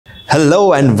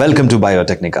Hello and welcome to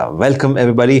Biotecnika. Welcome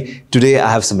everybody. Today I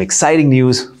have some exciting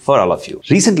news for all of you.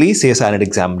 Recently CSIR NET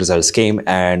exam results came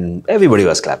and everybody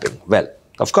was clapping. Well,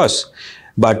 of course.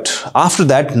 But after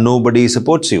that, nobody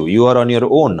supports you. You are on your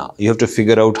own now. You have to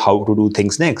figure out how to do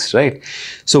things next, right?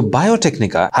 So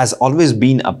Biotecnika has always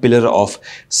been a pillar of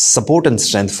support and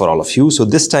strength for all of you. So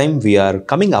this time we are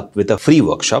coming up with a free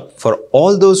workshop for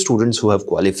all those students who have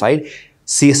qualified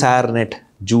CSIR NET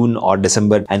June or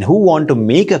December and who want to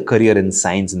make a career in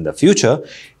science in the future.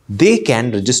 They can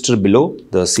register below.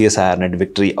 The CSIR NET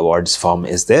Victory Awards form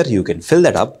is there. You can fill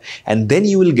that up and then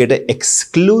you will get an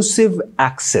exclusive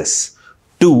access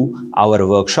to our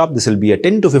workshop. This will be a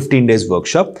 10 to 15 days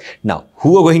workshop. Now,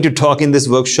 who are going to talk in this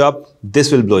workshop?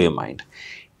 This will blow your mind.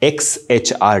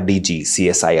 Ex-HRDG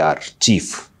CSIR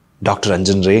Chief Dr.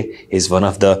 Anjan Ray is one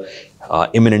of the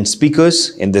eminent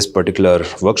speakers in this particular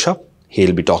workshop.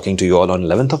 He'll be talking to you all on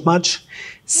 11th of March.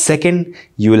 Second,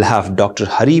 you will have Dr.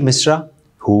 Hari Misra,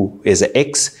 who is an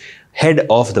ex-head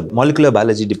of the Molecular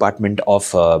Biology Department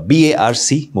of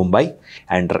BARC, Mumbai.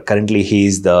 And currently he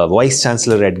is the Vice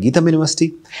Chancellor at Geetham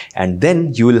University. And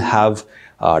then you will have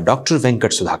Dr.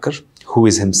 Venkat Sudhakar, who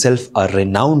is himself a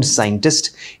renowned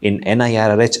scientist in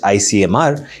NIRRH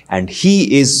ICMR. And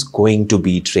he is going to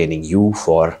be training you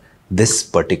for this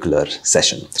particular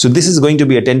session. So this is going to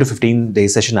be a 10 to 15 day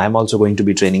session. I'm also going to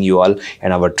be training you all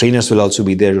and our trainers will also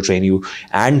be there to train you.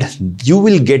 And you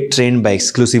will get trained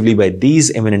exclusively by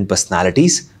these eminent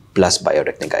personalities plus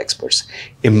Biotecnika experts.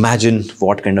 Imagine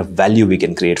what kind of value we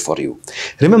can create for you.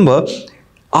 Remember,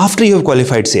 after you have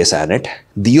qualified CSIR NET,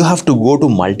 you have to go to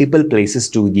multiple places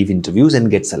to give interviews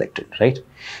and get selected, right?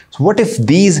 So what if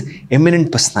these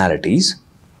eminent personalities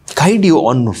guide you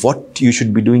on what you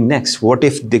should be doing next? What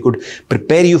if they could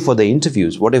prepare you for the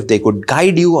interviews? What if they could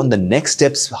guide you on the next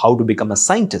steps, how to become a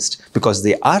scientist? Because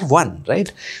they are one,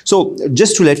 right? So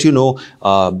just to let you know,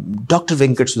 Dr.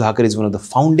 Venkat Sudhakar is one of the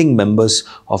founding members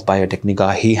of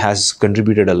Biotecnika. He has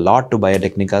contributed a lot to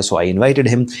Biotecnika. So I invited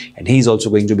him and he's also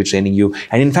going to be training you.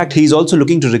 And in fact, he's also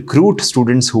looking to recruit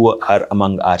students who are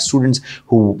among our students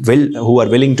who are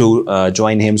willing to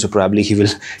join him. So probably he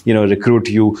will, recruit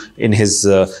you in his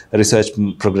research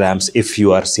programs if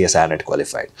you are CSIR NET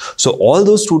qualified. So all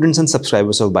those students and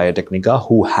subscribers of Biotecnika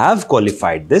who have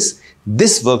qualified this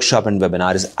workshop and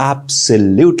webinar is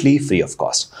absolutely free of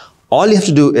cost. All you have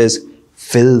to do is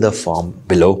fill the form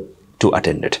below to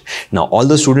attend it. Now, all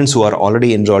the students who are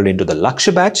already enrolled into the Lakh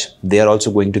batch, they are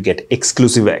also going to get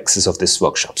exclusive access of this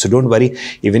workshop. So don't worry,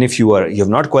 even if you have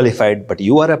not qualified, but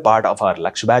you are a part of our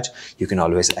Lakh batch, you can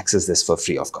always access this for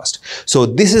free of cost. So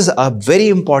this is a very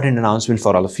important announcement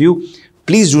for all of you.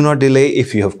 Please do not delay.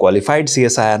 If you have qualified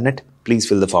CSIR NET, please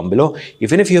fill the form below.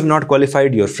 Even if you have not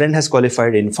qualified, your friend has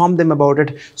qualified, inform them about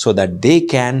it so that they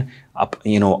can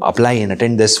apply and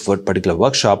attend this particular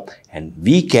workshop, and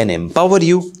we can empower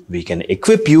you, we can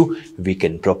equip you, we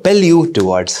can propel you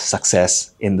towards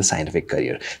success in the scientific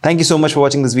career. Thank you so much for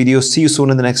watching this video. See you soon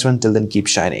in the next one. Till then, keep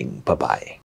shining.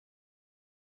 Bye-bye.